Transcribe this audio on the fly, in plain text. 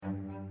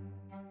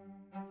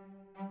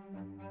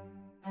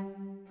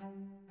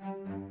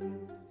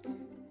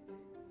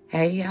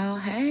Hey y'all,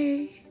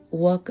 hey.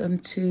 Welcome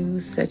to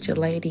Such a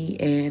Lady,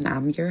 and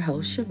I'm your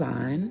host,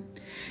 Siobhan.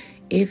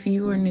 If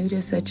you are new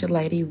to Such a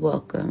Lady,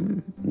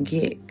 welcome.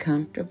 Get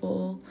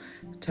comfortable,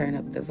 turn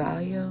up the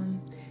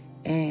volume,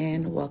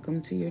 and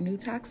welcome to your new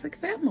toxic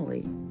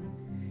family.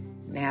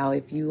 Now,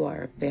 if you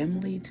are a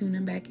family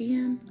tuning back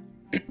in,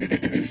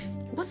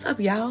 what's up,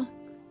 y'all?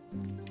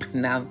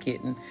 No, I'm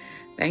kidding.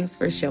 Thanks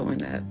for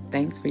showing up.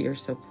 Thanks for your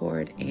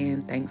support,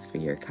 and thanks for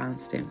your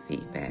constant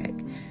feedback.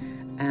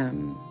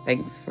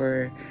 Thanks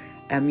for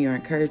your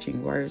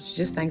encouraging words.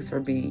 Just thanks for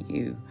being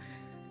you.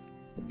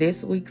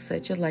 This week,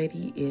 Such a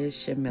Lady is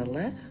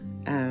Shamilla.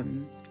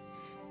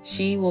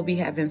 She will be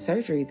having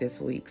surgery this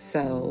week,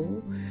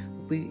 so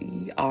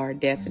we are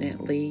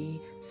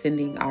definitely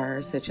sending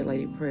our Such a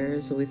Lady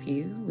prayers with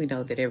you. We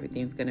know that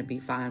everything's going to be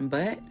fine,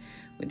 but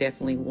we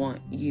definitely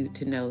want you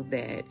to know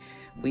that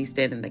we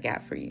stand in the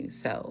gap for you.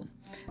 So,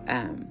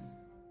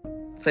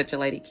 Such a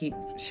Lady, keep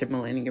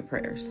Shamilla in your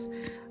prayers.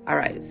 All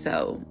right,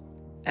 so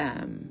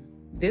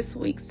this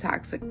week's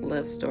toxic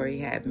love story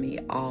had me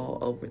all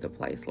over the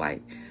place.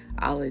 Like,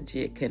 I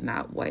legit could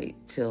not wait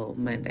till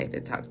Monday to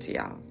talk to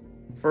y'all.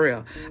 For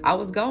real. I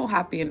was going to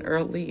hop in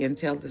early and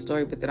tell the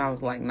story, but then I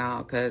was like,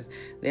 nah, because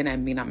then that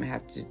means I'm going to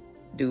have to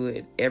do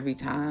it every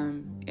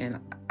time. And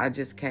I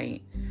just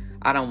can't.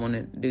 I don't want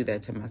to do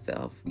that to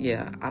myself.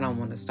 Yeah, I don't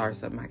want to start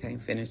something I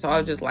can't finish. So I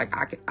was just like,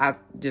 I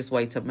just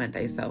wait till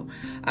Monday. So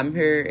I'm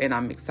here and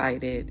I'm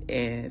excited.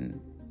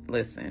 And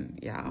listen,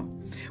 y'all,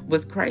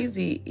 what's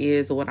crazy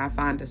is when I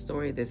find a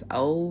story that's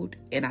old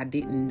and I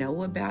didn't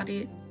know about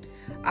it,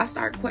 I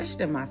start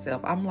questioning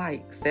myself. I'm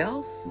like,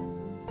 self,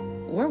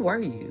 where were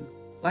you?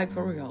 Like,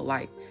 for real,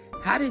 like,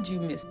 how did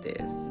you miss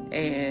this?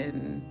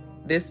 And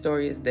this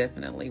story is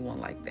definitely one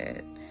like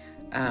that.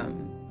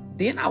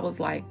 Then I was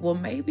like, well,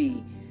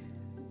 maybe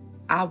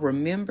I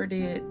remembered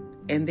it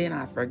and then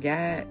I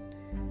forgot.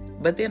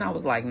 But then I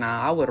was like,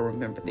 nah, I would have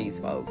remembered these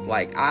folks.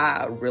 Like,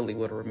 I really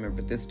would have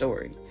remembered this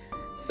story.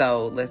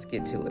 So let's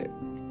get to it.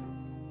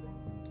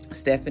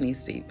 Stephanie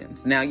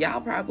Stevens. Now,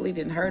 y'all probably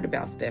didn't heard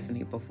about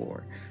Stephanie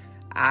before.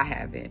 I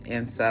haven't.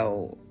 And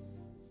so,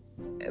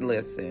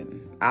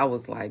 listen, I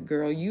was like,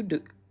 girl, you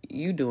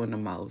doing the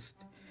most.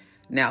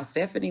 Now,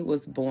 Stephanie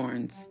was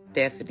born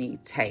Stephanie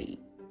Tate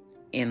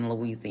in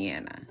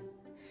Louisiana.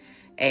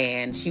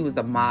 And she was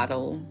a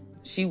model.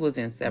 She was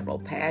in several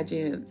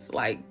pageants.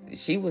 Like,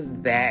 she was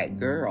that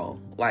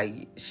girl.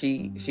 Like,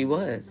 she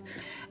was.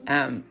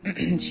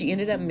 She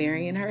ended up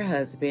marrying her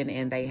husband,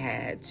 and they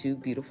had two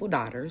beautiful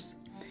daughters.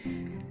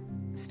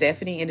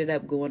 Stephanie ended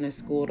up going to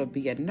school to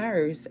be a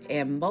nurse,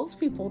 and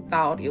most people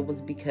thought it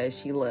was because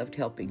she loved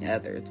helping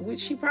others, which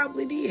she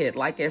probably did.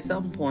 Like, at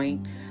some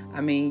point,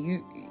 I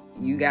mean,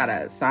 you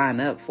gotta sign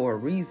up for a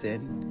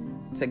reason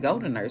to go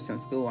to nursing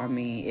school. I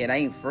mean, it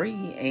ain't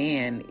free,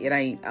 and it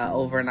ain't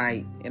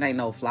overnight. It ain't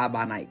no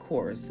fly-by-night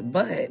course.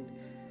 But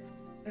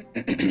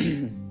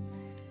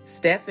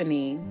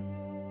Stephanie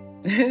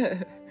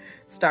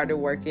started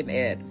working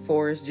at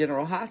Forest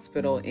General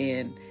Hospital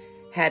in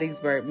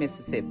Hattiesburg,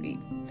 Mississippi.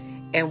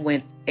 And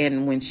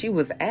when she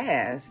was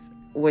asked,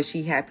 was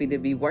she happy to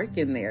be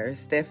working there,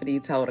 Stephanie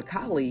told a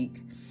colleague,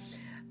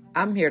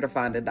 I'm here to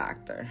find a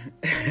doctor.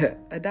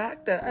 a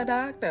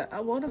doctor. I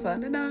want to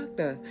find a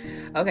doctor.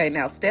 Okay,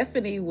 now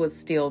Stephanie was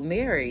still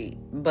married,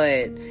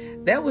 but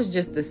that was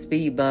just a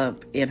speed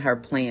bump in her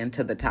plan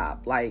to the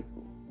top. Like,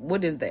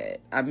 what is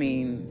that? I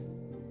mean,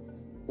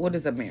 what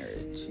is a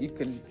marriage? You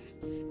can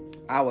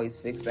always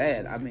fix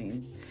that. I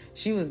mean,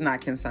 she was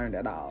not concerned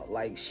at all.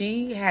 Like,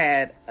 she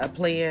had a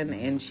plan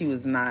and she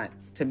was not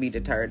to be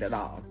deterred at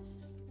all.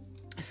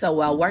 So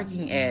while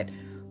working at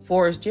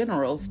Forest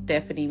General,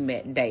 Stephanie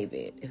met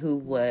David, who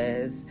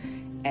was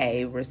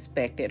a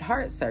respected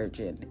heart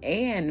surgeon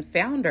and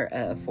founder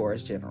of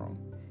Forest General,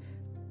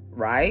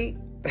 right?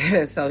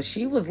 So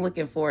she was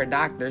looking for a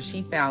doctor.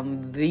 She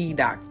found the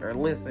doctor.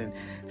 Listen,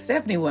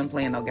 Stephanie wasn't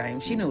playing no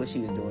games. She knew what she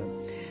was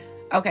doing.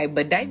 Okay,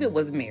 but David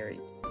was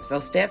married. So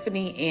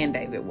Stephanie and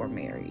David were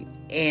married.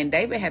 And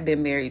David had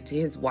been married to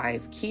his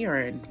wife,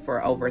 Karen,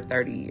 for over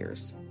 30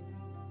 years.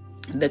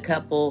 The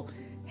couple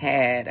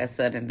had a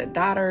son and a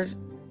daughter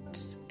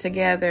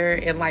together,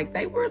 and like,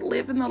 they were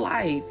living the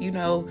life. You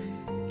know,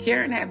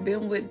 Karen had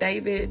been with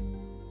David,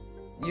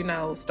 you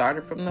know,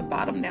 started from the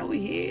bottom, now we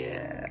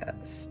here.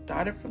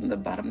 Started from the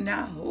bottom,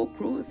 now whole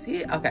crew is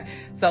here. Okay,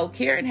 so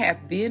Karen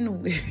had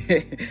been with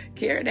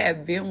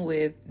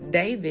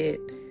David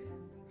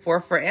for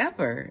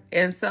forever.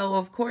 And so,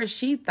 of course,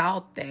 she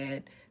thought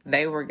that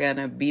they were going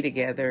to be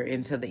together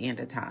until the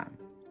end of time.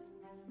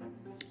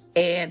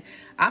 And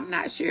I'm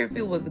not sure if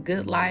it was a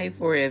good life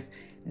or if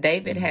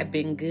David had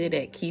been good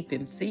at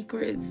keeping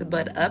secrets,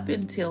 but up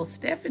until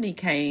Stephanie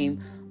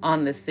came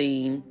on the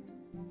scene,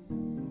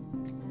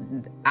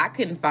 I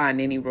couldn't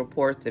find any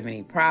reports of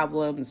any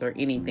problems or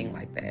anything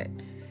like that.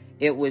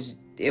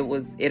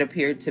 It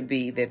appeared to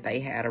be that they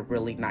had a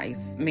really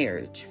nice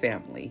marriage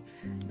family.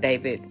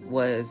 David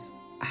was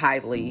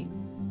highly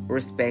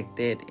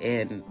respected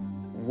and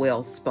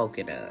well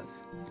spoken of.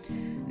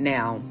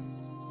 Now,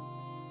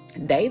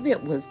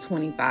 David was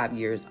 25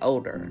 years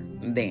older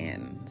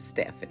than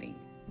Stephanie.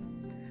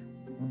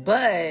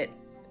 But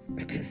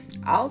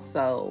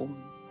also,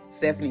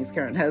 Stephanie's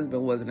current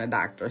husband wasn't a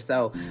doctor.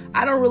 So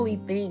I don't really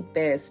think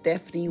that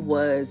Stephanie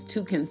was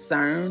too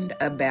concerned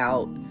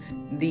about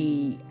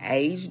the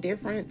age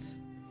difference.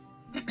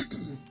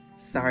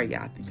 Sorry,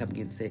 y'all, I think I'm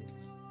getting sick.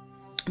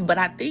 But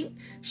I think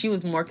she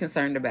was more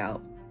concerned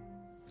about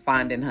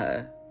finding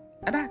her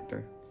a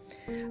doctor,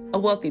 a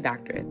wealthy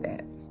doctor at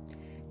that.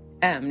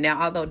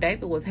 Now, although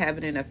David was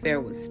having an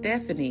affair with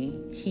Stephanie,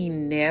 he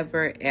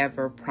never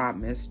ever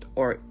promised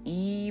or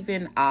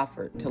even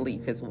offered to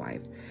leave his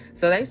wife.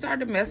 So they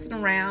started messing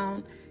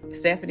around.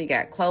 Stephanie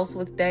got close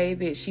with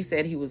David. She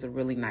said he was a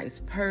really nice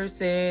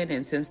person.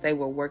 And since they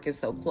were working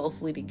so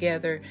closely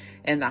together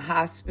in the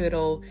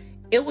hospital,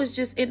 it was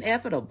just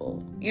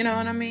inevitable. You know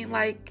what I mean?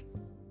 Like,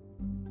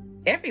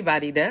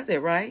 everybody does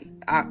it, right?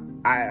 I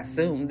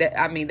assume that,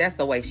 that's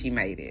the way she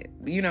made it.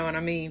 You know what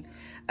I mean?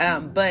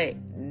 But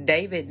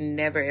David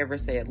never ever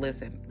said,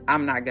 listen,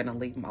 I'm not going to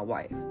leave my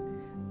wife.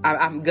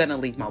 I'm going to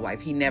leave my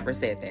wife. He never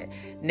said that.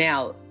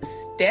 Now,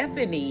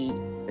 Stephanie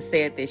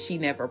said that she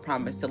never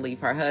promised to leave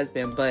her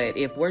husband. But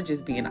if we're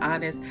just being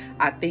honest,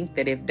 I think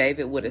that if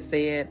David would have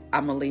said,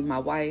 I'm going to leave my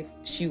wife,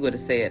 she would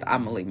have said,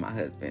 I'm going to leave my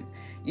husband.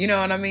 You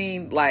know what I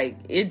mean? Like,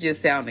 it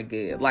just sounded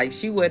good. Like,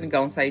 she wasn't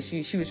going to say,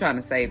 she was trying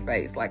to save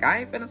face. Like, I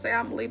ain't finna say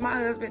I'm going to leave my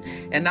husband.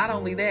 And not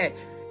only that,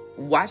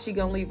 why she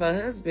gonna leave her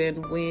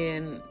husband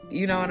when,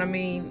 you know what I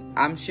mean?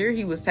 I'm sure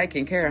he was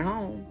taking care of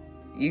home.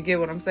 You get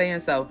what I'm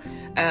saying? So,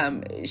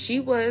 she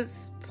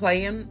was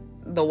playing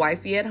the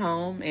wifey at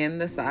home and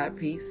the side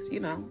piece,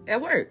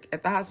 at work,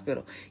 at the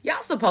hospital.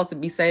 Y'all supposed to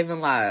be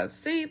saving lives.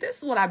 See, this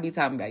is what I be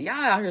talking about. Y'all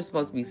out here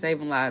supposed to be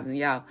saving lives, and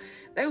y'all,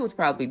 they was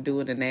probably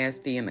doing the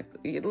nasty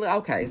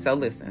okay, so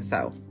listen.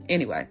 So,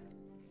 anyway.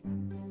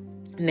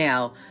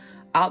 Now,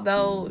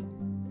 although,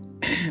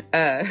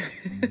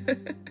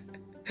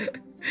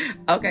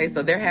 okay,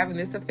 so they're having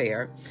this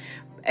affair.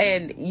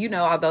 And,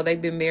 although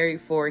they've been married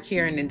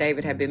Karen and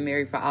David have been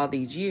married for all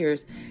these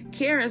years,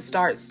 Karen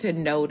starts to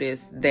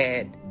notice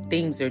that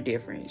things are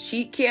different.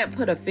 She can't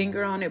put a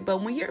finger on it,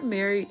 but when you're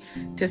married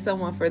to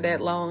someone for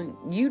that long,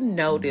 you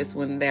notice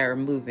when they're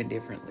moving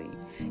differently.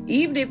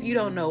 Even if you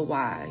don't know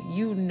why,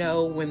 you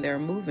know when they're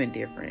moving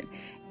different.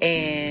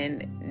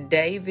 And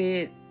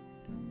David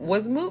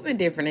was moving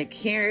different, and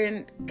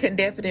Karen could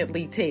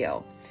definitely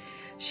tell.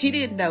 She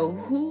didn't know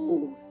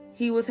who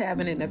he was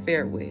having an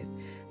affair with,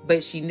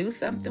 but she knew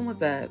something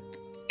was up,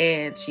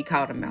 and she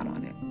called him out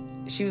on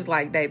it. She was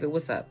like, David,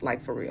 what's up?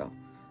 Like, for real.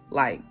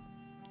 Like,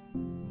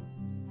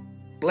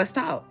 let's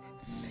talk.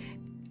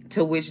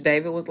 To which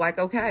David was like,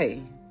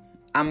 okay,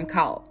 I'm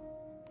caught.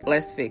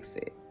 Let's fix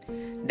it.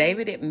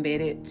 David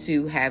admitted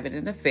to having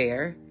an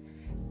affair,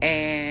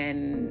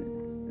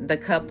 and the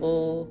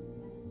couple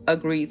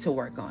agreed to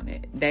work on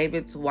it.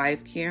 David's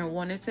wife, Karen,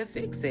 wanted to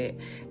fix it.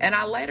 And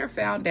I later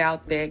found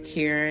out that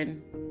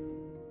Karen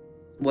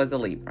was a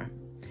Libra.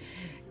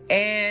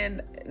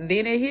 And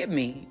then it hit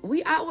me.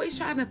 We always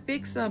trying to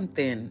fix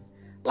something.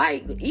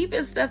 Like,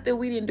 even stuff that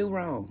we didn't do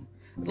wrong.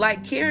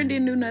 Like, Karen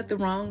didn't do nothing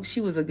wrong.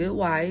 She was a good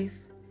wife.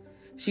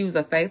 She was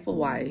a faithful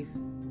wife.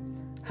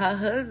 Her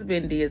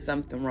husband did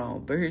something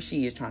wrong, but here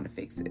she is trying to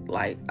fix it.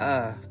 Like,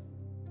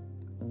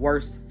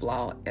 worst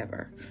flaw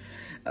ever.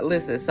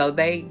 Listen, so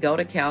they go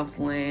to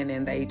counseling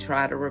and they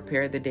try to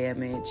repair the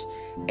damage.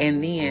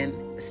 And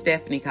then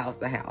Stephanie calls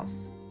the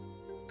house.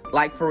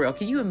 Like, for real,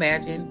 can you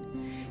imagine?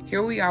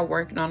 Here we are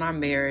working on our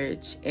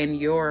marriage, and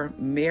your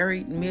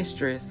married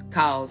mistress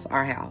calls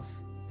our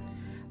house.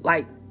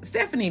 Like,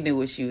 Stephanie knew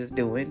what she was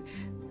doing,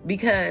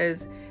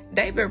 because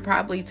David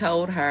probably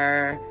told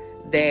her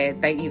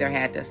that they either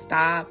had to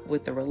stop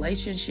with the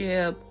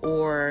relationship,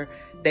 or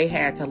they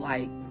had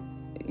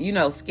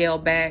to, scale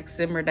back,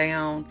 simmer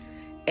down.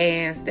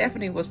 And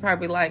Stephanie was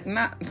probably like,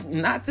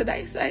 not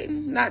today,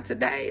 Satan, not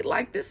today.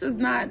 Like, this is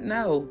not,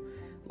 no.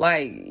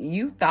 Like,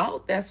 you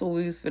thought that's what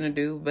we was finna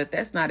do, but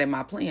that's not in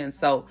my plan.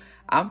 So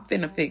I'm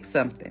finna fix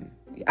something.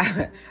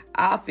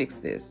 I'll fix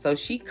this. So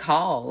she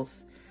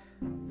calls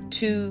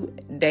to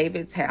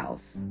David's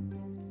house.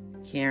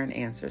 Karen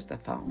answers the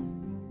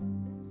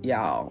phone.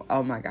 Y'all,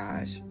 oh my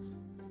gosh.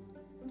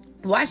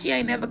 Why she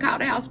ain't never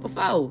called the house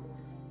before?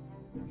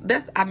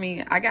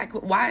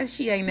 Why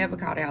she ain't never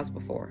called the house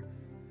before?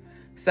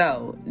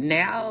 So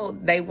now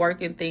they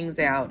working things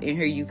out, and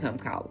here you come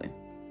calling.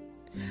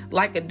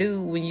 Like a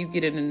dude when you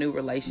get in a new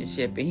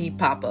relationship and he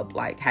pop up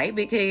like, hey,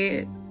 big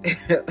head.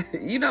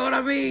 You know what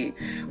I mean?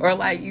 Or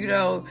like,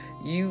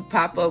 you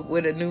pop up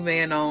with a new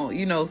man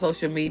on,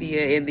 social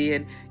media, and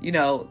then,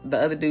 the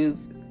other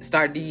dudes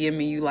start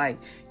DMing you like,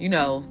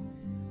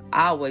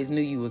 I always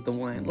knew you was the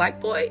one. Like,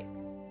 boy,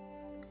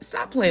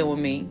 stop playing with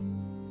me.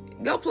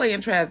 Go play in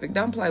traffic.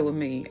 Don't play with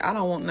me. I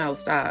don't want no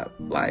stop.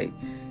 Like,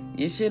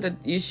 you should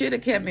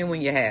have kept me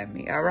when you had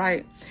me, all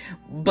right?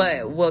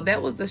 But,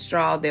 that was the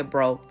straw that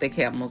broke the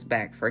camel's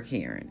back for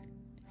Karen.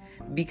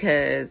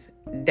 Because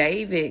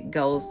David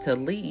goes to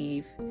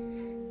leave,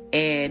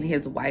 and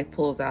his wife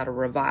pulls out a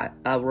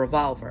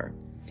revolver.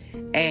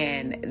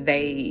 and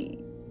they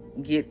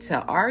get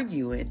to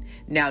arguing.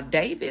 Now,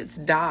 David's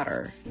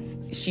daughter,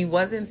 she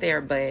wasn't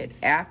there, but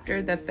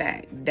after the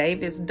fact,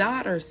 David's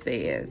daughter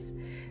says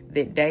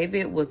that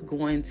David was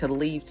going to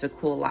leave to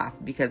cool off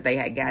because they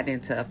had gotten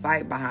into a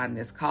fight behind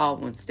this call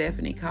when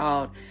Stephanie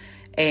called,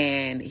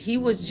 and he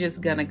was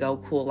just going to go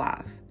cool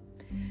off.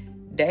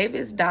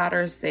 David's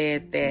daughter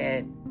said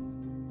that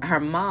her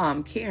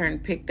mom, Karen,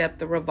 picked up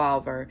the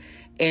revolver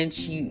and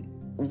she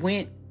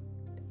went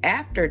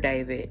after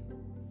David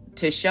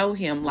to show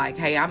him like,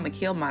 hey, I'm gonna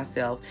kill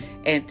myself,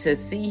 and to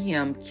see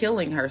him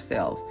killing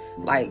herself,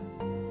 like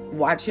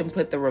watch him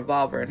put the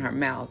revolver in her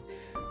mouth.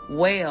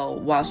 Well,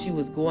 while she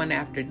was going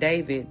after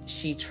David,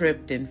 she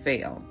tripped and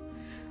fell.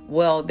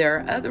 Well, there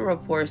are other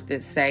reports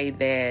that say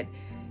that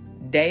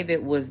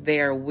David was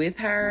there with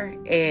her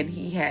and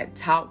he had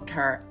talked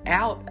her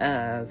out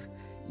of,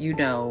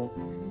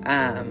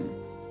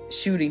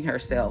 shooting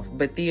herself.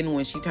 But then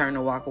when she turned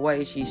to walk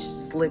away, she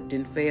slipped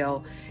and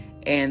fell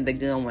and the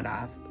gun went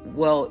off.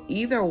 Well,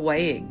 either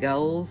way it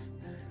goes,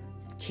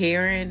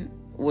 Karen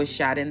was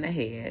shot in the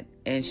head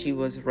and she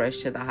was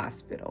rushed to the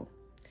hospital,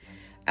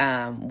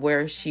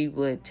 where she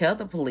would tell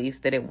the police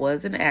that it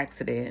was an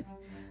accident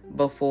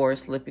before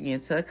slipping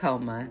into a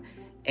coma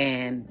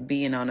and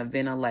being on a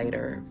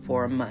ventilator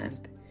for a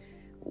month,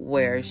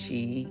 where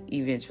she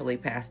eventually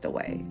passed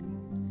away.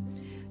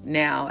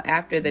 Now,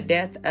 after the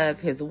death of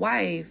his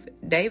wife,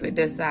 David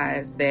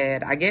decides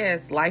that, I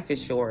guess, life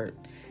is short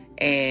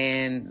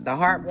and the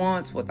heart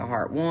wants what the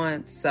heart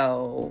wants.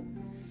 So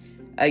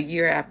a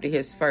year after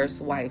his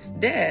first wife's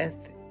death,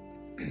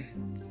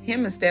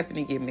 him and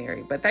Stephanie get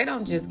married. But they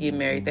don't just get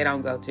married. They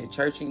don't go to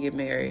church and get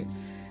married.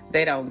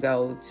 They don't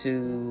go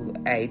to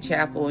a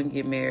chapel and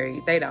get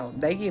married. They don't.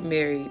 They get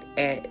married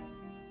at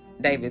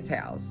David's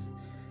house.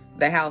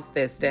 The house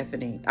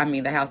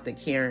that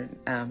Karen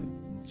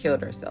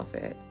killed herself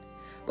at.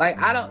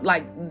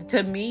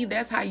 To me,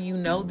 that's how you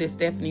know that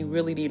Stephanie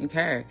really didn't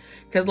care.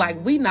 Because,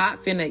 we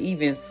not finna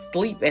even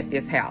sleep at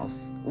this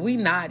house. We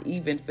not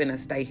even finna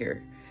stay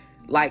here.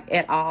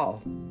 At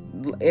all.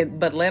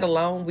 But let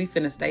alone we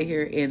finna stay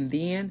here and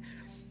then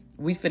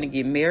we finna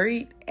get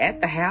married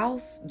at the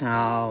house?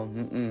 No,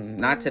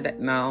 not today.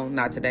 No,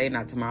 not today,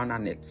 not tomorrow,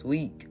 not next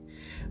week.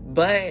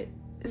 But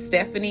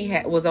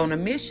Stephanie was on a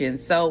mission.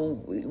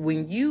 So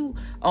when you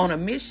on a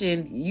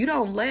mission, you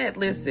don't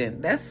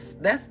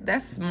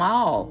that's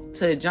small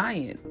to a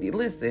giant.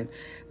 Listen,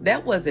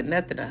 that wasn't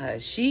nothing to her.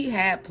 She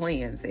had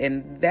plans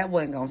and that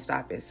wasn't going to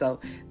stop it. So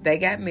they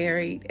got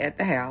married at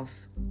the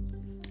house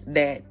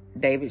that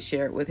David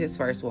shared with his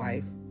first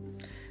wife,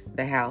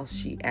 the house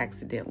she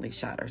accidentally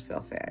shot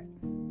herself at.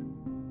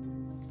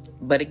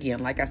 But again,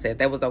 like I said,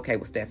 that was okay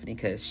with Stephanie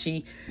because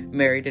she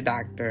married a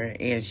doctor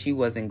and she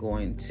wasn't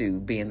going to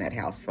be in that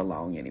house for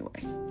long anyway.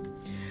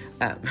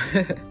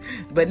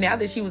 But now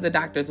that she was a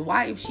doctor's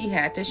wife, she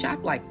had to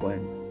shop like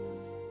one.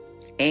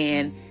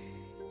 And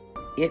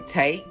it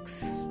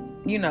takes,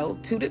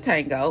 two to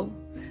tango.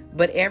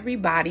 But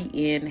everybody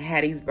in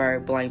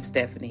Hattiesburg blamed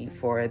Stephanie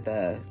for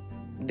the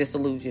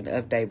disillusion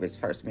of David's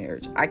first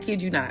marriage. I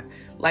kid you not.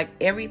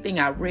 Everything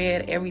I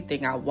read,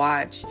 everything I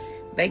watched,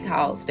 they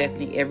called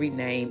Stephanie every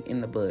name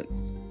in the book.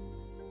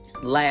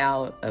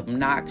 Loud,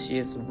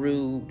 obnoxious,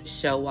 rude,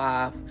 show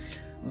off.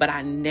 But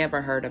I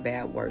never heard a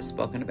bad word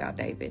spoken about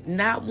David.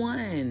 Not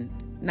one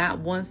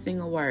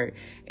single word.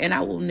 And I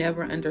will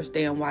never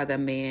understand why the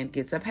man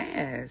gets a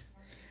pass.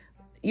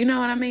 You know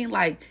what I mean?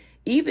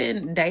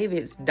 Even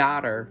David's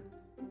daughter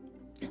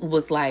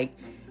was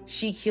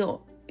she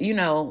killed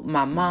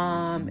my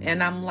mom.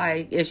 And I'm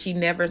and she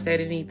never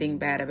said anything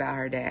bad about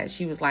her dad.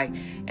 She was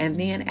and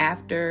then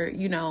after,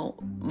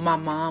 my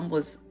mom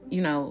was,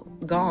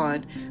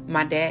 gone,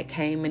 my dad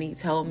came and he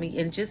told me,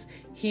 and just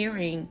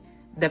hearing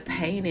the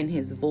pain in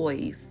his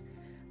voice,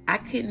 I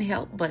couldn't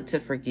help but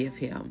to forgive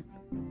him.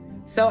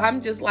 So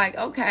I'm just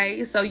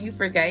okay, so you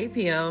forgave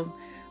him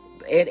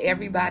and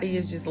everybody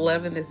is just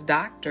loving this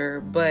doctor,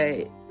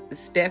 but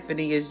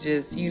Stephanie is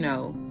just,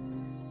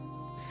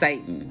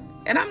 Satan.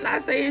 And I'm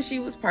not saying she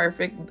was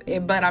perfect,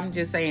 but I'm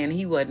just saying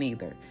he wasn't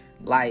either.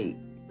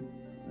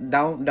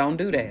 Don't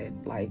do that.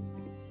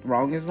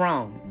 Wrong is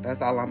wrong.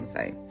 That's all I'm gonna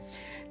say.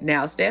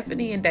 Now,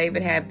 Stephanie and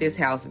David have this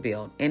house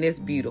built, and it's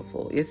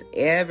beautiful. It's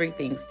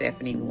everything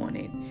Stephanie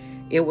wanted.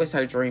 It was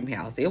her dream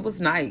house. It was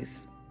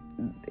nice.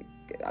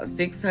 Over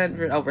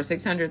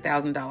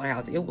 $600,000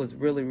 house. It was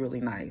really,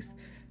 really nice.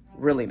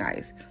 Really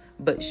nice.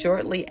 But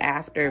shortly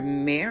after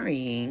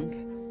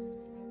marrying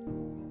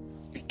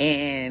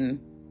and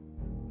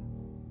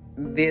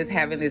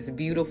having this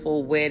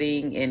beautiful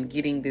wedding and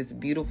getting this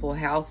beautiful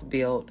house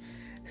built,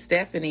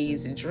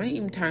 Stephanie's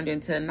dream turned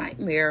into a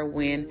nightmare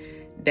when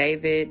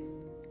David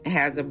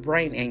has a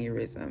brain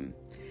aneurysm.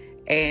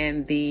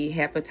 And the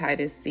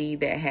hepatitis C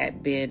that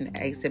had been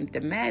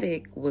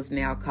asymptomatic was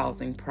now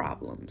causing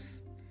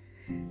problems.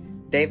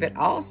 David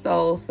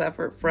also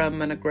suffered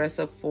from an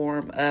aggressive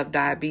form of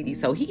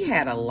diabetes. So he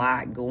had a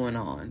lot going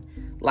on.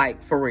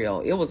 For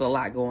real, it was a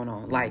lot going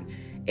on.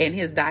 And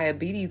his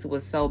diabetes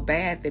was so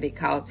bad that it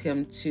caused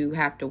him to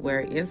have to wear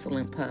an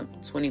insulin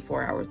pump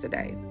 24 hours a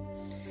day.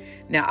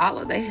 Now, all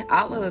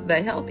of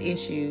the health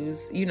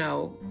issues,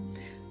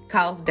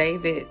 caused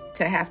David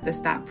to have to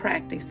stop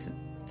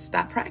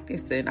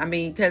practicing. I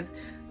mean, because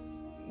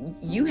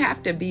you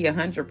have to be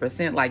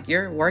 100%. Like,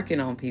 you're working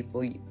on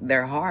people,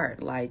 they're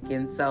hard. Like,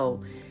 and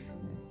so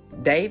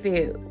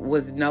David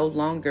was no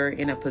longer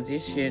in a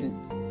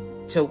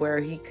position to where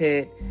he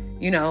could,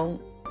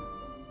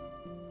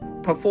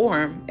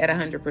 perform at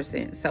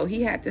 100%. So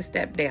he had to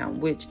step down,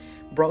 which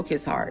broke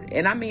his heart.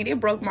 And I mean, it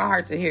broke my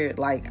heart to hear it.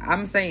 Like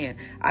I'm saying,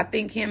 I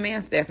think him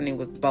and Stephanie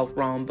was both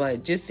wrong,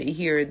 but just to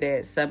hear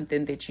that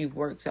something that you've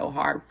worked so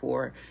hard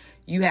for,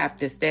 you have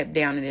to step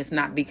down, and it's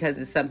not because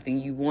it's something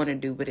you want to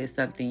do, but it's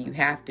something you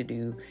have to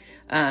do.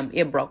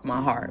 It broke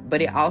my heart,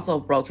 but it also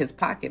broke his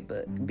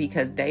pocketbook,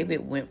 because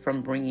David went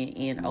from bringing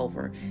in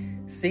over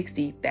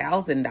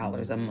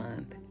 $60,000 a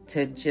month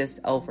to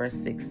just over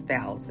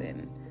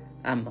 $6,000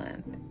 a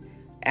month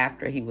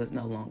after he was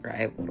no longer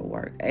able to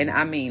work. And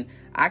I mean,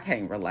 I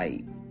can't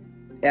relate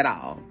at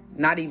all,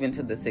 not even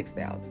to the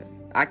 6,000.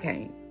 I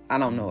can't. I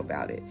don't know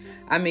about it.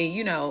 I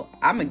mean, I'm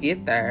gonna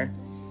get there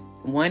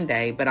one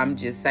day, but I'm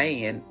just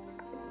saying.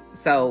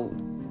 So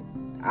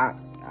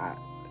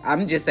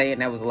I'm just saying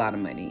that was a lot of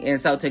money. And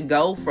so to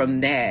go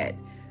from that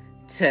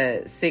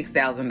to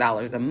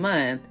 $6,000 a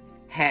month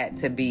had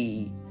to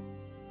be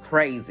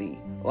crazy.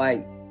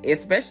 Like,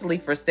 especially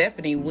for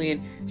Stephanie,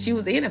 when she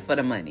was in it for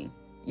the money.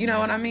 You know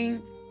what I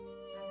mean?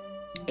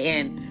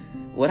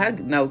 And with her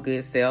no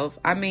good self,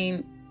 I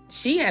mean,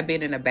 she had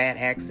been in a bad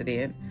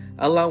accident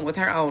along with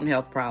her own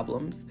health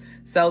problems.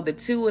 So the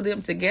two of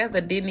them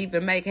together didn't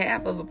even make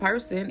half of a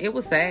person. It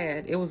was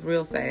sad. It was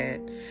real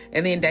sad.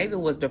 And then David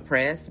was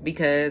depressed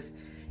because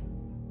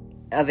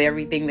of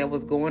everything that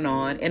was going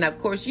on. And of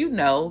course,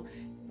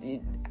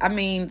 I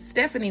mean,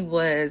 Stephanie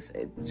was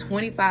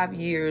 25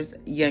 years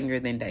younger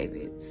than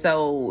David.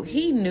 So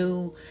he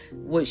knew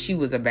what she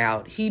was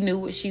about. He knew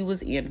what she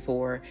was in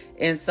for.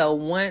 And so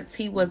once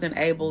he wasn't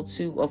able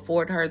to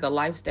afford her the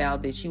lifestyle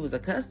that she was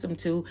accustomed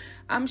to,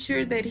 I'm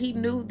sure that he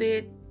knew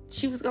that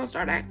she was going to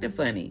start acting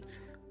funny.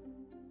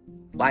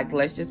 Like,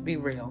 let's just be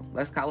real.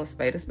 Let's call a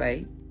spade a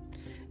spade.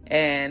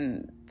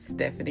 And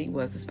Stephanie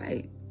was a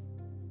spade.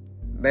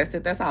 That's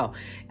it. That's all.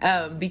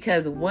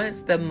 Because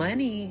once the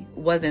money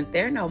wasn't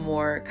there no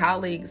more,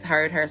 colleagues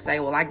heard her say,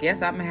 well, I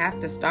guess I'm going to have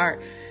to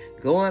start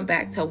going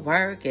back to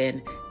work,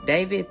 and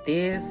David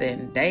this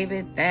and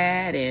David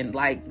that. And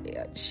like,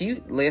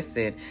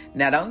 listen,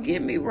 now don't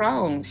get me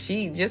wrong.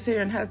 Just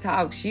hearing her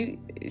talk, she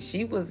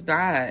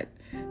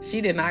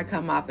did not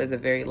come off as a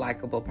very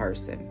likable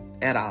person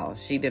at all.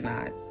 She did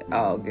not.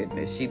 Oh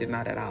goodness. She did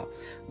not at all.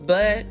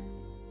 But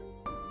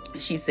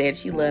she said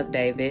she loved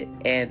David,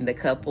 and the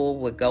couple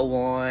would go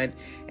on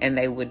and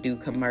they would do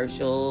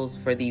commercials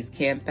for these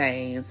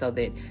campaigns so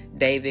that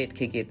David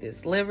could get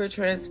this liver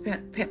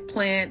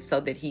transplant so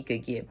that he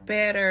could get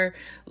better.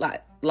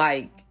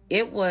 Like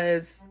it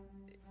was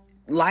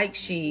like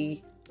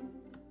she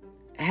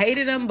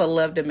hated him but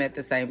loved him at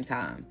the same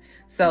time.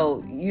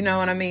 So, you know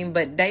what I mean?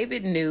 But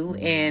David knew,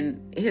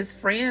 and his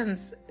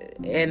friends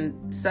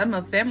and some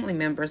of family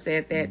members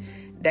said that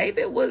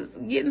David was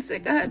getting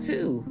sick of her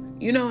too.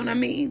 You know what I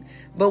mean?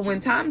 But when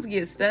times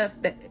get tough,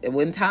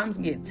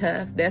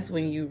 that's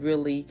when you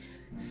really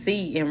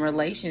see in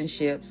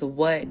relationships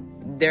what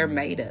they're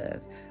made of.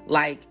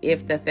 Like,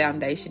 if the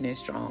foundation is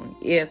strong,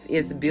 if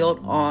it's built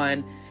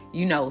on,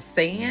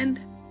 sand,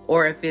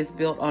 or if it's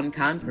built on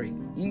concrete.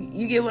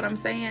 You get what I'm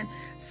saying?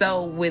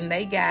 So when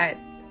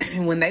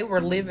they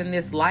were living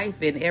this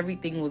life and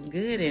everything was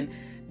good, and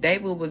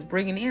David was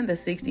bringing in the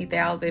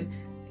 60,000,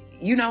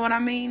 you know what I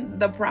mean?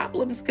 The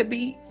problems could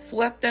be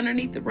swept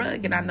underneath the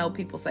rug. And I know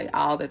people say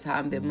all the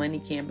time that money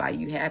can't buy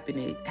you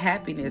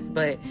happiness,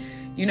 but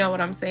you know what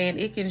I'm saying?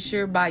 It can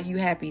sure buy you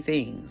happy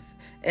things.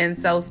 And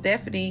so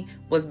Stephanie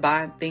was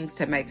buying things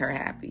to make her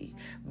happy.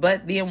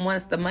 But then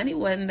once the money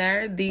wasn't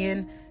there,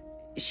 then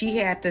she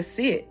had to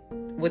sit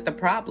with the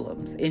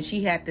problems, and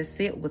she had to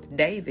sit with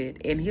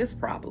David and his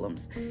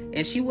problems,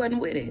 and she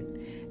wasn't with it.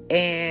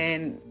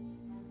 And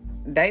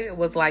David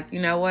was like,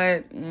 you know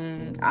what?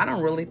 I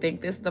don't really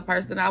think this is the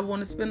person I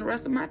want to spend the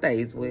rest of my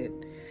days with.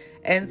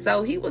 And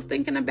so he was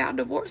thinking about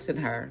divorcing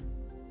her.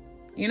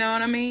 You know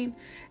what I mean?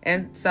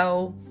 And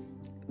so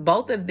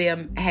both of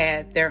them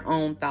had their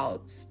own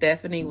thoughts.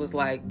 Stephanie was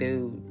like,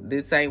 dude,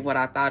 this ain't what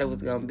I thought it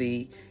was going to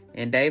be.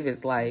 And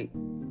David's like,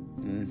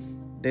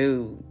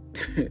 dude,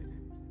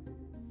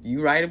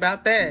 you right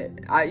about that.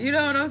 You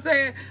know what I'm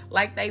saying?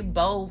 Like, they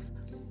both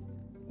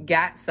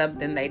got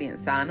something they didn't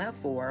sign up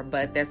for,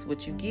 but that's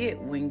what you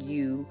get when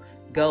you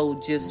go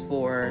just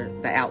for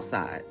the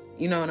outside.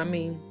 You know what I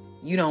mean?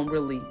 You don't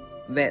really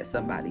vet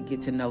somebody, get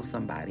to know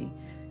somebody.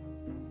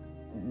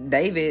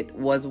 David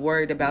was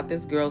worried about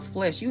this girl's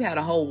flesh. You had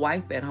a whole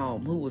wife at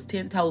home who was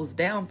 10 toes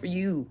down for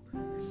you,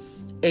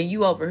 and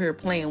you over here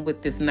playing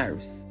with this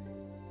nurse.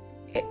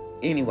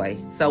 Anyway,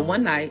 so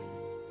one night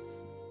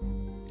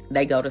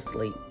they go to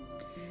sleep,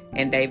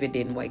 and David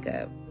didn't wake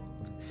up.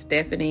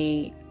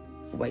 Stephanie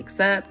wakes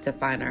up to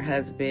find her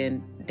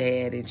husband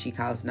dead, and she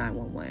calls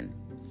 911.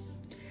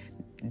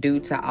 Due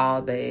to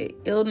all the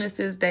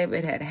illnesses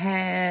David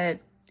had,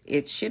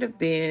 it should have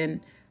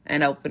been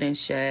an open and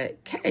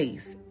shut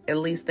case. At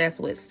least that's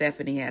what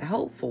Stephanie had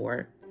hoped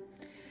for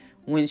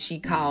when she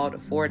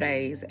called 4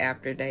 days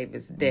after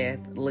David's death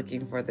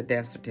looking for the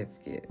death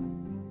certificate.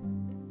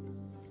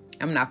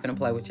 I'm not finna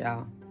play with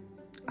y'all.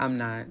 I'm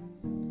not.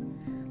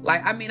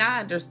 I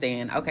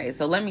understand. Okay,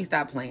 so let me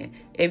stop playing.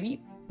 If you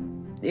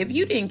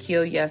didn't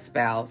kill your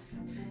spouse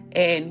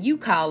and you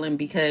calling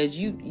because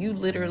you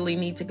literally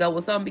need to go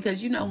with someone,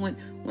 because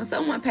when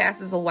someone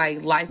passes away,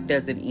 life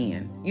doesn't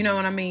end. You know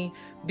what I mean?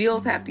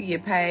 Bills have to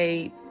get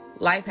paid.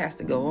 Life has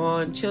to go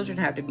on. Children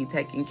have to be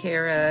taken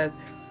care of.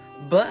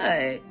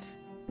 But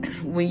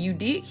when you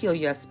did kill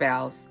your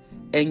spouse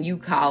and you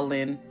call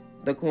in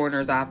the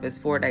coroner's office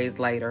 4 days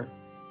later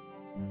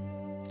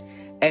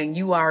and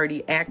you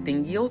already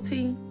acting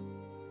guilty,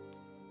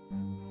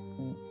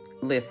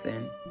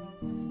 listen,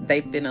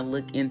 they finna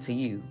look into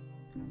you.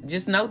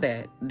 Just know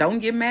that. Don't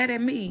get mad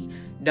at me.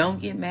 Don't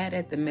get mad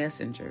at the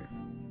messenger.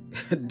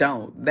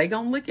 Don't. They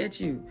gonna look at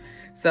you.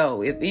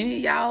 So if any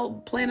of y'all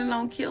planning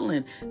on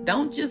killing,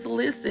 don't just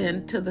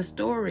listen to the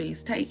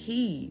stories. Take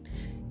heed.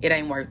 It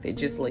ain't worth it.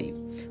 Just leave.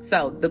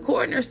 So the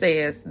coroner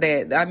says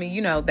that,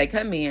 they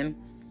come in,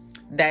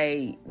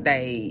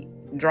 they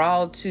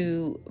draw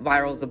 2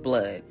 vials of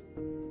blood,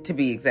 to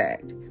be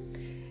exact.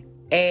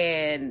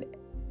 And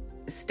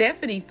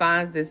Stephanie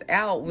finds this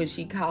out when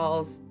she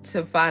calls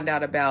to find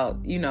out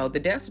about, the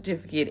death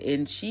certificate,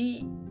 and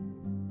she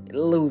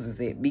loses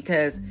it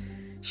because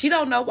she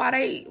don't know why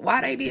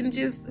they didn't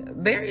just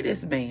bury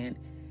this man.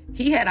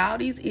 He had all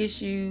these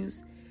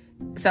issues.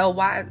 So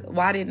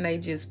why didn't they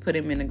just put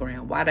him in the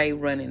ground? Why they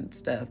running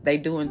stuff? They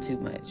doing too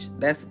much.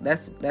 That's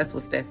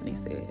what Stephanie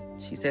said.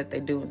 She said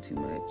they doing too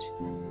much.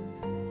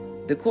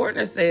 The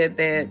coroner said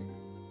that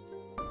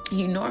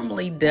he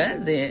normally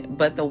doesn't,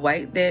 but the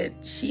way that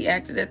she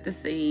acted at the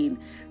scene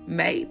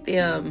made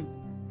them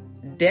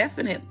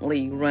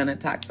definitely run a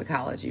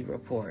toxicology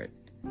report.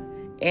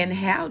 And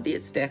how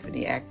did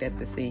Stephanie act at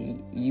the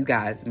scene? You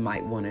guys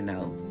might want to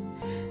know.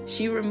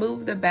 She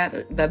removed the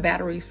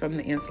batteries from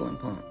the insulin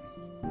pump.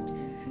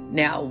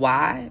 Now,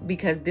 why?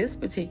 Because this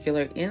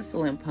particular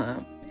insulin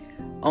pump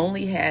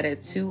only had a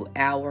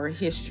 2-hour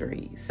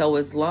history. So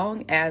as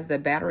long as the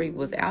battery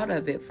was out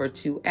of it for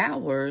 2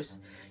 hours,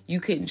 you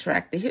couldn't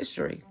track the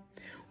history.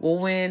 Well,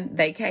 when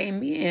they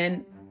came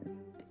in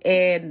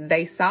and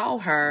they saw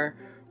her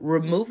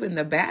removing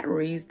the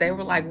batteries, they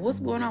were like,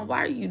 what's going on? Why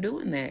are you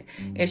doing that?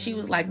 And she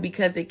was like,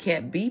 because it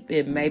kept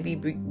beeping, maybe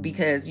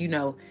because,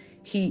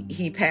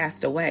 he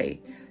passed away.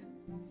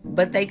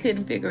 But they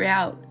couldn't figure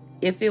out,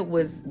 if it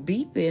was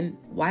beeping,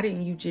 why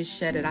didn't you just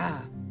shut it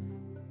off?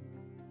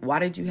 Why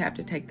did you have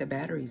to take the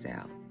batteries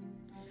out?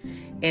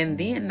 And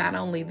then not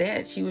only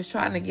that, she was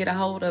trying to get a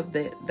hold of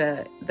the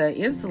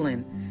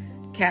insulin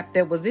cap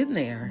that was in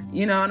there.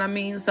 You know what I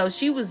mean? So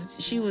she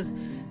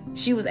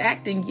was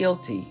acting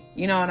guilty.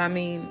 You know what I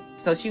mean?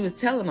 So she was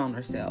telling on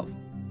herself.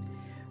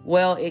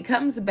 Well, it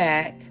comes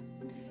back,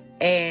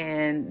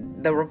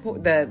 and the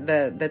report,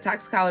 the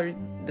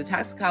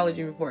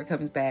toxicology report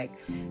comes back,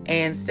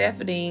 and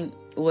Stephanie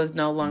was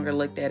no longer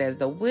looked at as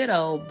the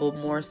widow, but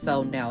more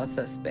so now a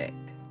suspect.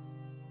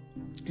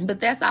 But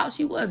that's all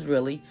she was,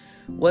 really,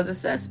 was a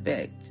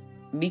suspect,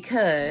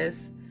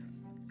 because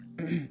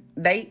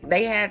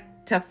they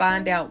had to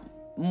find out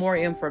more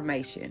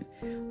information.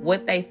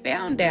 What they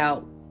found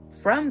out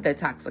from the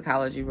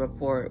toxicology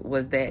report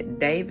was that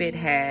David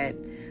had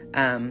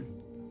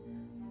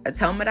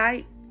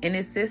etomidate in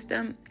his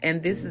system,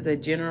 and this is a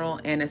general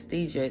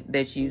anesthesia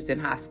that's used in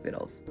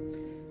hospitals.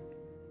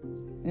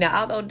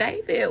 Now, although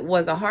David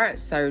was a heart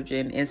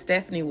surgeon and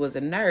Stephanie was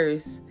a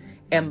nurse,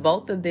 and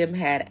both of them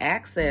had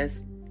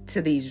access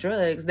to these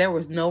drugs, there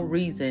was no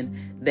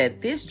reason that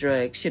this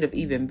drug should have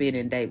even been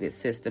in David's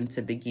system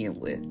to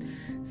begin with.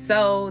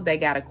 So they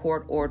got a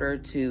court order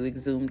to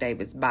exhume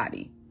David's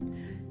body.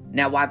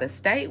 Now, while the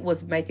state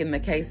was making the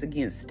case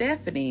against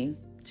Stephanie,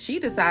 she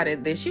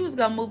decided that she was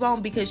going to move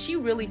on, because she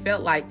really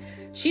felt like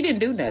she didn't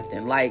do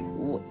nothing. Like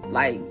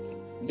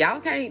y'all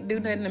can't do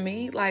nothing to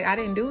me. Like, I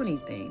didn't do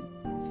anything.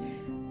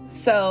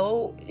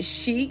 So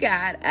she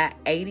got a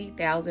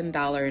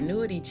 $80,000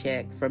 annuity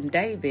check from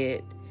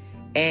David,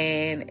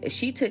 and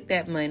she took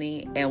that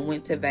money and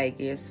went to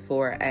Vegas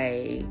for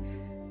a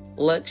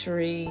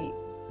luxury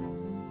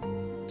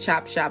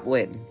chop shop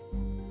wedding.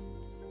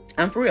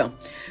 I'm for real.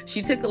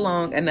 She took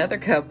along another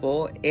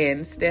couple,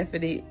 and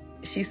Stephanie.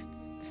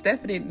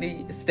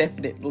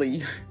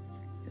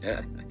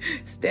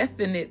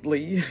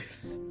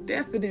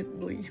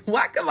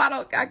 Why come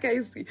I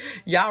can't see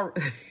y'all?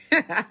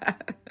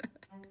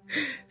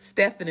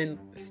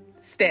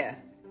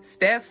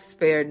 Steph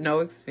spared no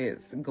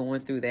expense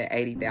going through that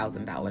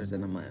 $80,000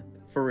 in a month.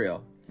 For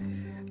real.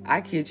 I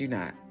kid you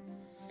not.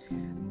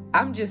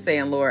 I'm just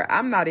saying, Lord,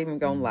 I'm not even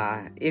going to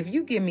lie. If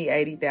you give me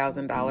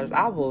 $80,000,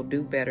 I will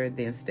do better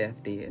than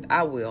Steph did.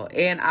 I will.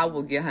 And I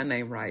will get her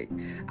name right.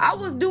 I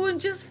was doing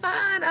just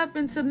fine up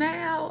until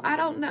now. I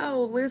don't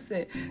know.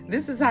 Listen,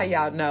 this is how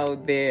y'all know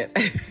that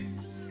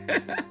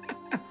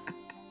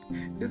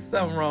there's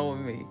something wrong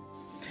with me.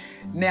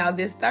 Now,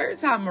 this third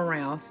time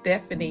around,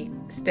 Steph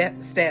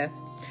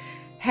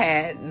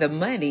had the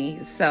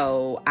money,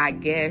 so I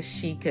guess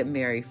she could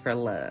marry for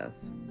love.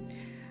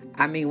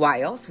 I mean,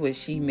 why else would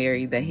she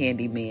marry the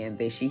handyman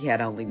that she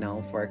had only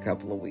known for a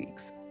couple of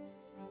weeks?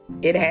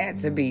 It had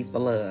to be for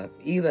love.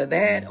 Either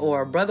that or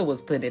her brother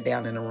was putting it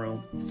down in the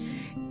room.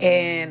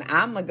 And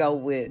I'm going to go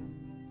with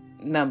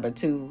number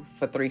 2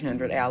 for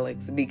 300,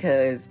 Alex,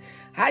 because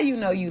how you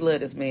know you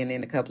love this man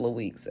in a couple of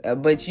weeks?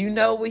 But you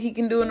know what he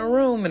can do in a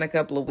room in a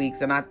couple of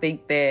weeks. And I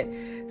think that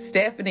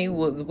Stephanie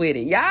was with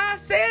it. Y'all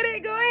said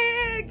it. Go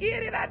ahead.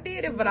 Get it. I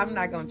did it. But I'm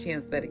not going to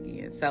chance that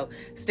again. So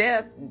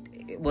Steph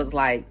was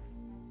like,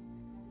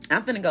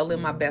 I'm finna go live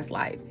my best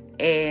life.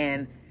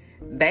 And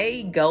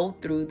they go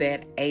through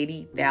that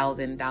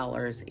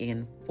 $80,000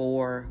 in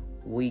 4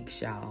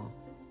 weeks, y'all.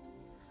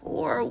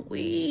 4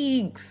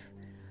 weeks.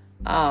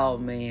 Oh,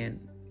 man.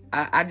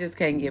 I just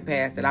can't get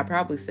past it. I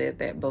probably said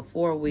that, but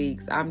 4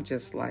 weeks, I'm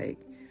just like,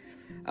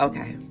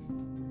 okay.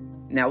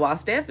 Now, while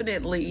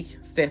definitely,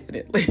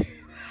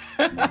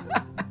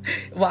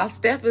 while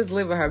Steph is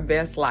living her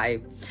best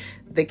life,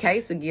 the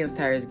case against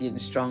her is getting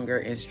stronger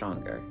and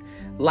stronger.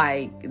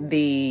 Like,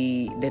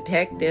 the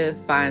detective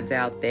finds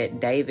out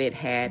that David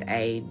had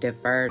a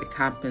deferred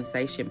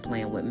compensation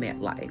plan with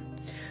MetLife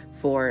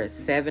for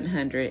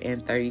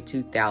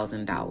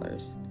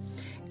 $732,000.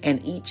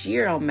 And each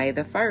year on May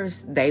the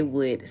 1st, they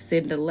would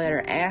send a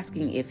letter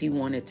asking if he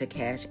wanted to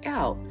cash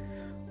out,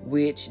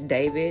 which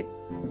David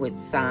would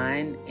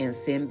sign and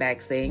send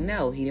back saying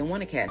no, he didn't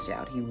want to cash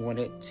out. He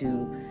wanted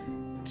to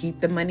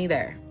keep the money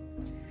there.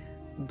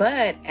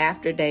 But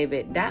after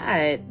David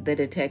died, the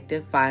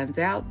detective finds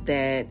out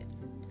that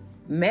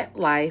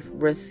MetLife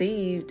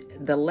received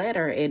the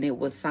letter and it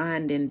was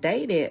signed and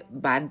dated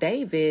by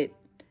David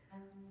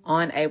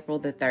on April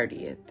the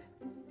 30th.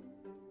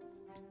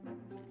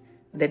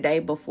 The day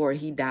before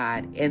he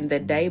died and the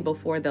day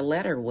before the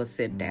letter was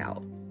sent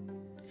out.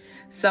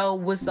 So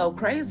what's so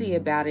crazy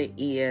about it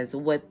is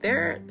what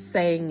they're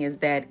saying is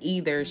that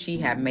either she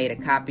had made a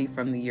copy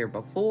from the year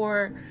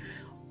before,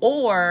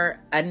 or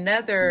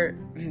another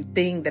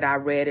thing that I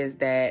read is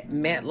that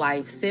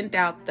MetLife sent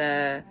out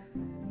the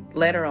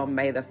letter on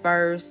May the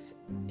 1st.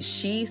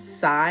 She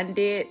signed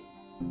it,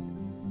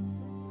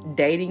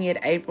 dating it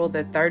April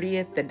the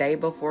 30th, the day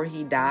before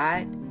he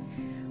died.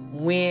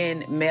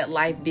 When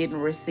MetLife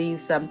didn't receive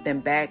something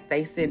back,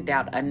 they sent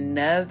out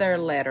another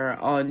letter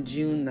on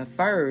June the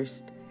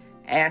 1st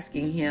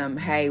asking him,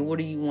 hey, what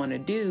do you want to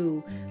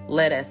do?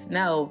 Let us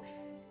know.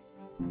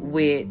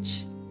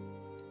 Which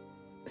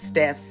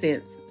Steph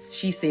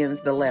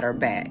sends the letter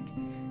back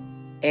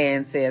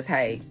and says,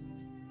 hey,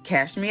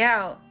 cash me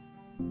out.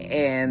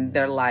 And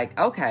they're like,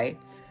 okay.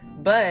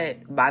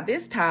 But by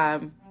this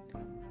time,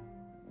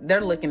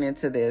 they're looking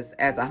into this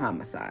as a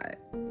homicide.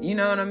 You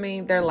know what I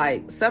mean? They're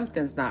like,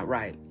 something's not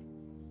right.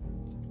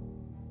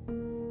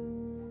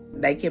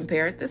 They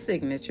compared the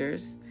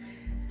signatures.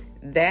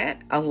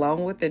 That,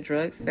 along with the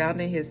drugs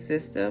found in his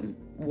system,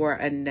 were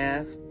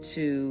enough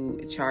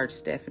to charge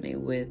Stephanie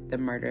with the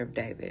murder of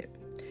David.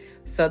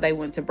 So they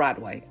went to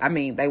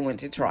they went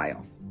to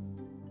trial.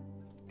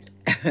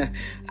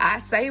 I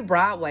say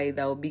Broadway,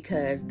 though,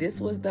 because this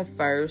was the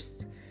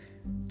first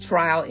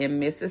trial in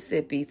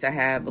Mississippi to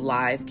have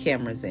live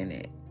cameras in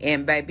it.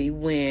 And baby,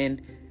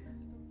 when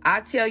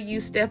I tell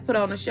you Steph put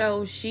on a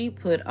show, she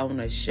put on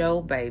a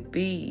show,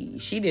 baby.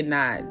 She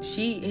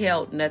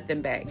held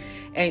nothing back.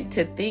 And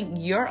to think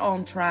you're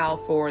on trial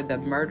for the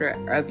murder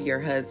of your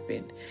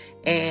husband.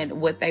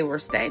 And what they were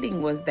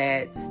stating was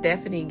that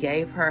Stephanie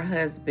gave her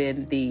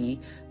husband the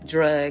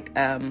drug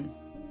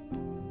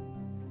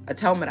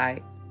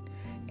etomidate,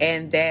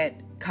 and that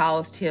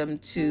caused him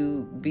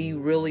to be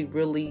really,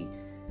 really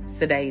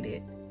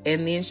sedated.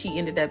 And then she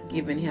ended up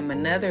giving him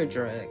another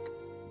drug,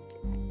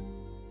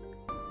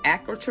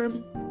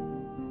 Acrotrim.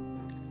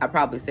 I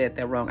probably said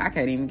that wrong. I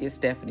can't even get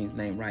Stephanie's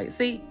name right.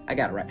 See, I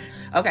got it right.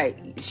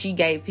 Okay, she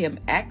gave him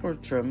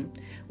Acrotrim,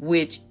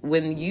 which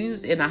when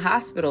used in a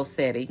hospital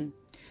setting,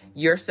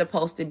 you're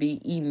supposed to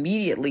be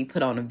immediately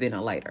put on a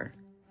ventilator.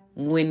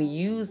 When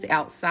used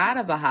outside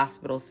of a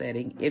hospital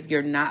setting, if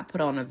you're not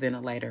put on a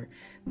ventilator,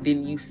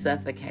 then you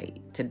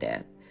suffocate to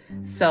death.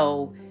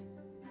 So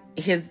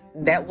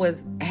that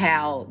was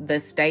how the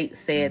state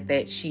said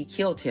that she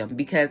killed him,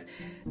 because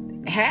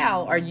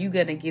how are you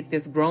going to get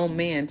this grown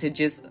man to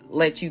just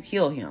let you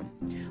kill him?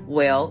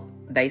 Well,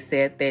 they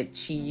said that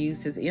she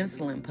used his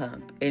insulin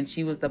pump and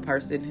she was the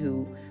person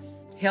who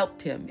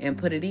helped him and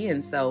put it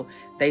in. So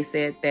they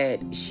said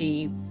that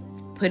she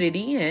put it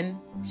in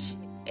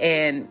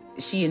and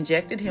she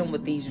injected him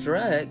with these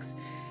drugs.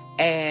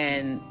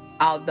 And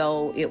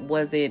although it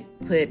wasn't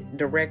put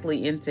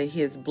directly into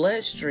his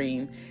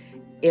bloodstream,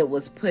 it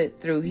was put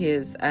through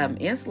his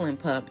insulin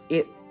pump.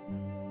 It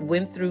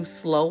went through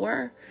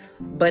slower,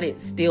 but it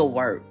still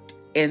worked.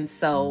 And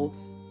so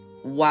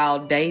while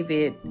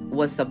David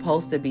was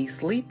supposed to be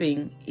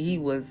sleeping, he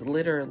was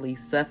literally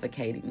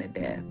suffocating to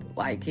death.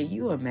 Like, can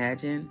you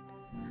imagine?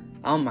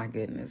 Oh my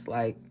goodness.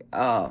 Like,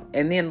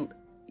 and then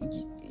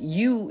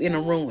you in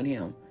a room with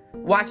him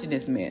watching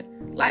this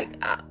man.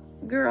 Like,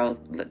 girl,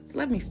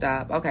 let me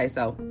stop. Okay,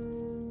 so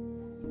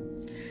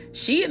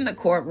she in the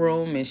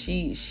courtroom and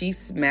she's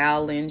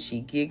smiling,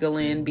 she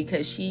giggling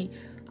because she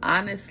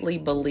honestly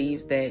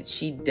believes that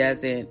she's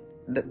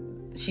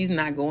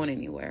not going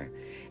anywhere.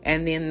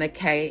 And then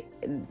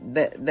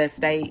the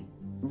state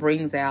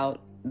brings out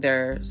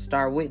their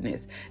star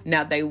witness.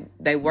 Now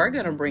they were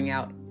gonna bring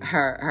out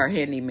her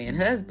handyman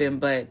husband,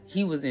 but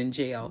he was in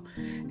jail,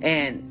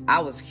 and I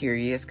was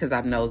curious because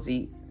I'm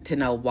nosy to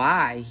know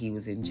why he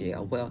was in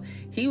jail. Well,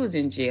 he was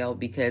in jail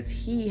because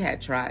he had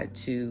tried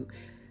to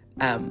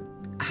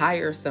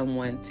hire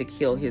someone to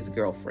kill his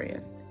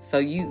girlfriend. So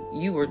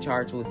you were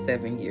charged with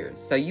 7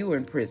 years. So you were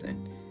in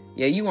prison.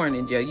 Yeah, you weren't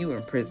in jail. You were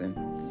in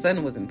prison.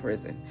 Son was in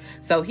prison.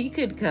 So he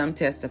could come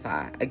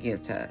testify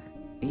against her.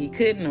 He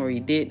couldn't, or he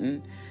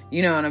didn't.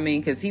 You know what I mean?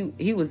 Because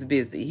he was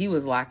busy. He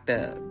was locked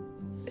up.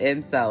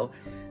 And so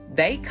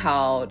they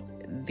called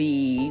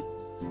the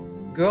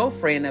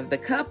girlfriend of the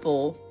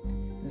couple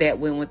that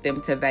went with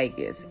them to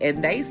Vegas.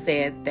 And they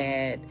said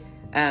that,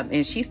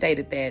 and she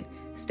stated that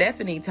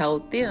Stephanie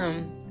told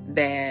them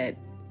that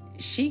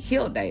she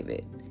killed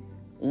David.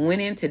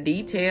 Went into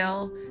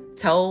detail,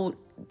 told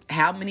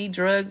how many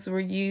drugs were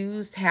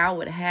used,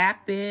 how it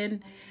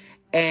happened,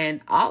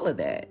 and all of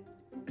that.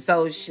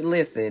 So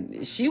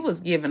she was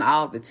giving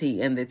all the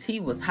tea, and the tea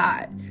was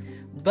hot.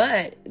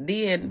 But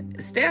then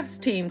Steph's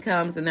team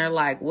comes and they're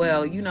like,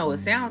 well, it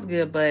sounds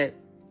good, but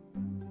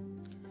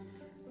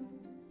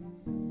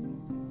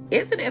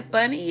isn't it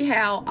funny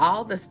how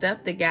all the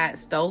stuff that got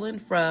stolen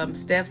from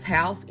Steph's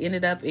house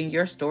ended up in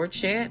your storage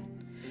shed?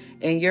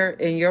 In your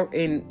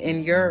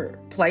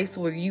place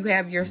where you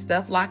have your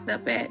stuff locked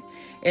up at?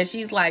 And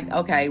she's like,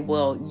 okay,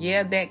 well,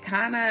 yeah, that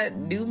kind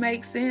of do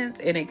make sense,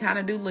 and it kind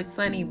of do look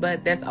funny,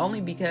 but that's only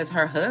because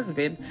her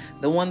husband,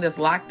 the one that's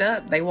locked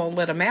up, they won't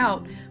let him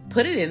out,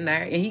 put it in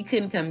there, and he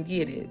couldn't come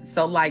get it.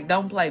 So, like,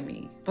 don't play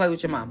me. Play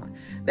with your mama.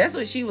 That's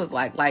what she was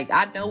like. Like,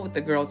 I know what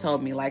the girl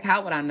told me. Like,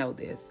 how would I know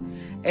this?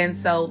 And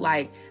so,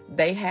 like,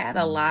 they had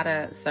a lot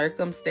of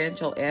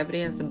circumstantial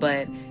evidence,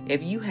 but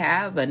if you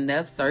have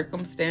enough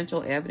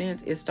circumstantial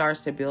evidence, it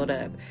starts to build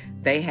up.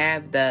 They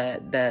have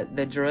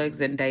the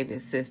drugs in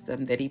David's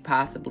system that he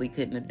possibly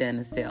couldn't have done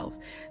himself.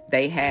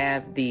 They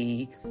have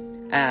the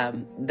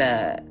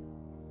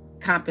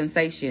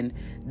compensation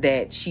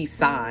that she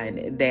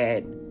signed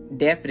that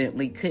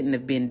definitely couldn't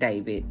have been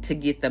David to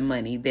get the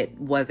money that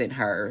wasn't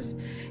hers.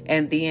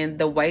 And then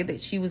the way that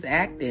she was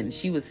acting,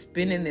 she was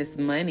spending this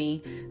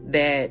money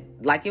that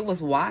like it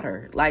was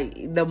water.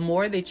 Like, the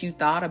more that you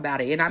thought about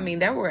it, and I mean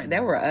there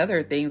were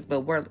other things, but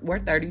we're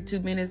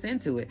 32 minutes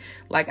into it.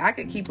 Like, I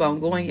could keep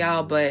on going,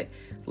 y'all, but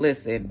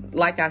listen,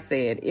 like I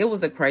said, it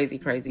was a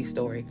crazy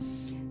story.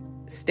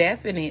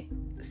 Steph ended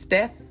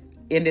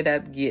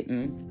up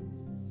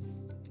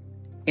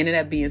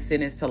being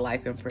sentenced to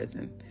life in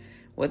prison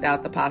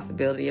without the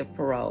possibility of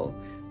parole,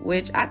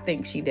 which I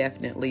think she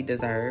definitely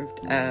deserved.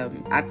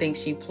 I think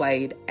she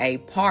played a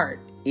part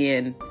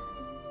in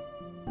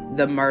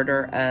the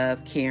murder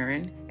of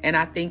Karen, and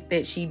I think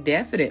that she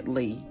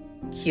definitely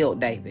killed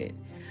David.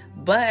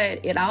 But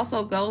it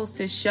also goes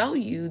to show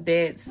you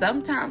that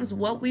sometimes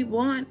what we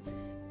want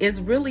is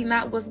really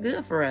not what's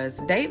good for us.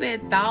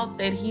 David thought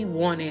that he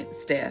wanted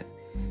Steph.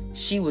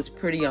 She was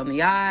pretty on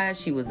the eyes.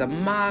 She was a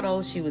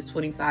model. She was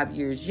 25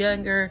 years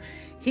younger.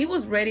 He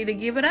was ready to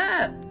give it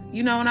up.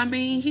 You know what I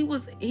mean? He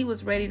was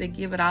ready to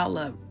give it all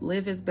up,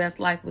 live his best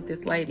life with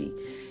this lady.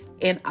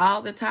 And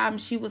all the time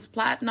she was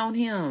plotting on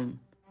him.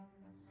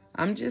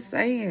 I'm just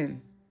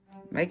saying,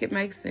 make it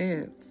make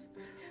sense.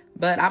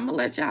 But I'm going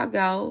to let y'all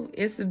go.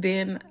 It's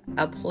been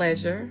a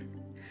pleasure.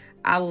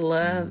 I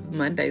love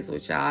Mondays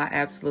with y'all. I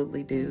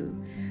absolutely do.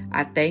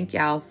 I thank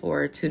y'all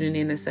for tuning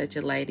in to Such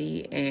a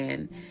Lady.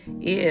 And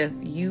if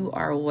you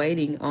are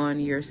waiting on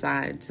your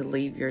sign to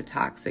leave your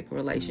toxic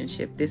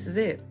relationship, this is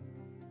it.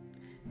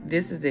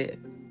 This is it.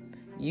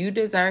 You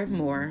deserve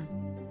more.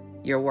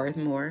 You're worth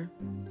more.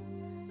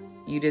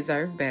 You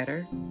deserve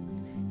better.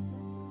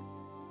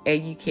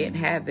 And you can't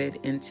have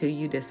it until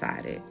you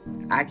decide it.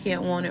 I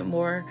can't want it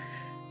more.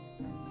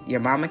 Your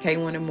mama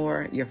can't want it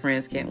more. Your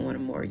friends can't want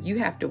it more. You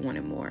have to want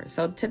it more.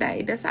 So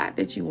today, decide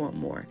that you want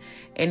more.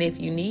 And if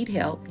you need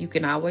help, you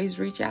can always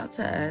reach out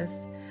to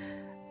us.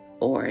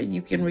 Or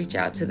you can reach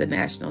out to the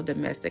National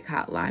Domestic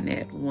Hotline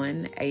at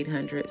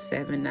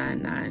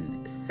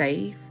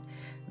 1-800-799-SAFE.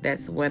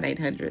 That's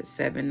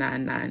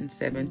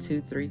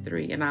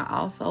 1-800-799-7233. And I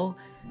also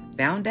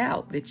found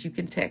out that you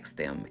can text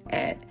them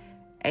at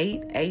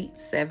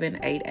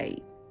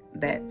 88788.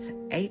 That's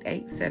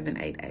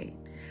 88788.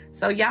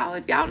 So y'all,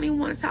 if y'all don't even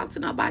want to talk to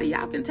nobody,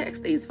 y'all can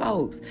text these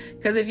folks.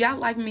 Because if y'all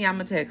like me, I'm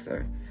a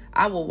texter.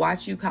 I will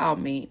watch you call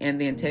me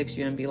and then text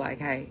you and be like,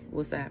 hey,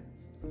 what's up?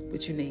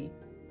 What you need?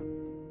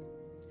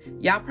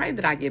 Y'all pray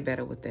that I get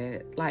better with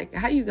that. Like,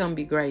 how you gonna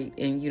be great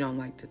and you don't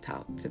like to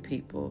talk to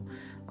people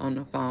on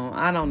the phone?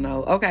 I don't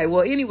know. Okay,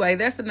 well, anyway,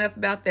 that's enough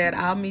about that.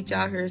 I'll meet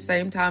y'all here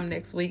same time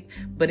next week.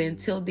 But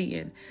until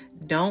then,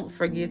 don't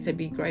forget to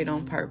be great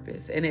on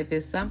purpose. And if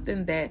it's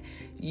something that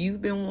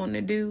you've been wanting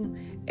to do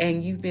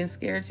and you've been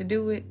scared to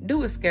do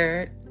it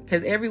scared.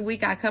 Because every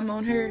week I come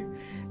on here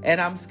and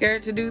I'm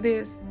scared to do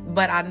this,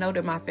 but I know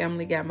that my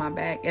family got my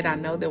back. And I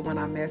know that when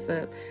I mess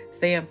up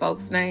saying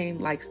folks' name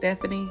like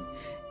Stephanie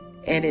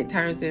and it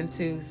turns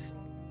into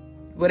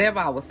whatever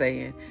I was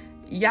saying,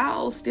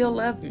 y'all still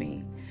love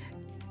me.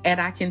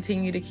 And I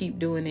continue to keep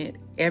doing it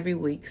every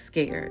week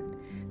scared.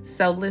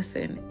 So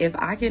listen, if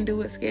I can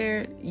do it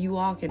scared, you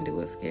all can do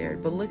it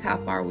scared. But look how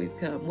far we've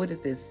come. What is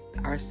this?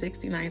 Our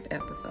 69th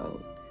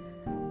episode.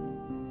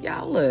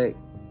 Y'all look.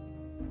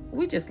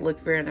 We just look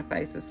fear in the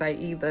face and say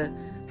either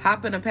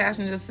hop in a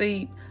passenger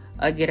seat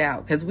or get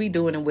out, because we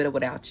doing it with or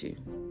without you.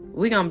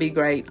 We gonna be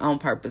great on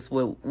purpose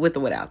with or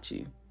without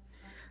you.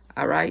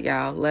 All right,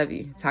 y'all. Love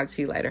you. Talk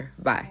to you later.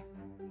 Bye.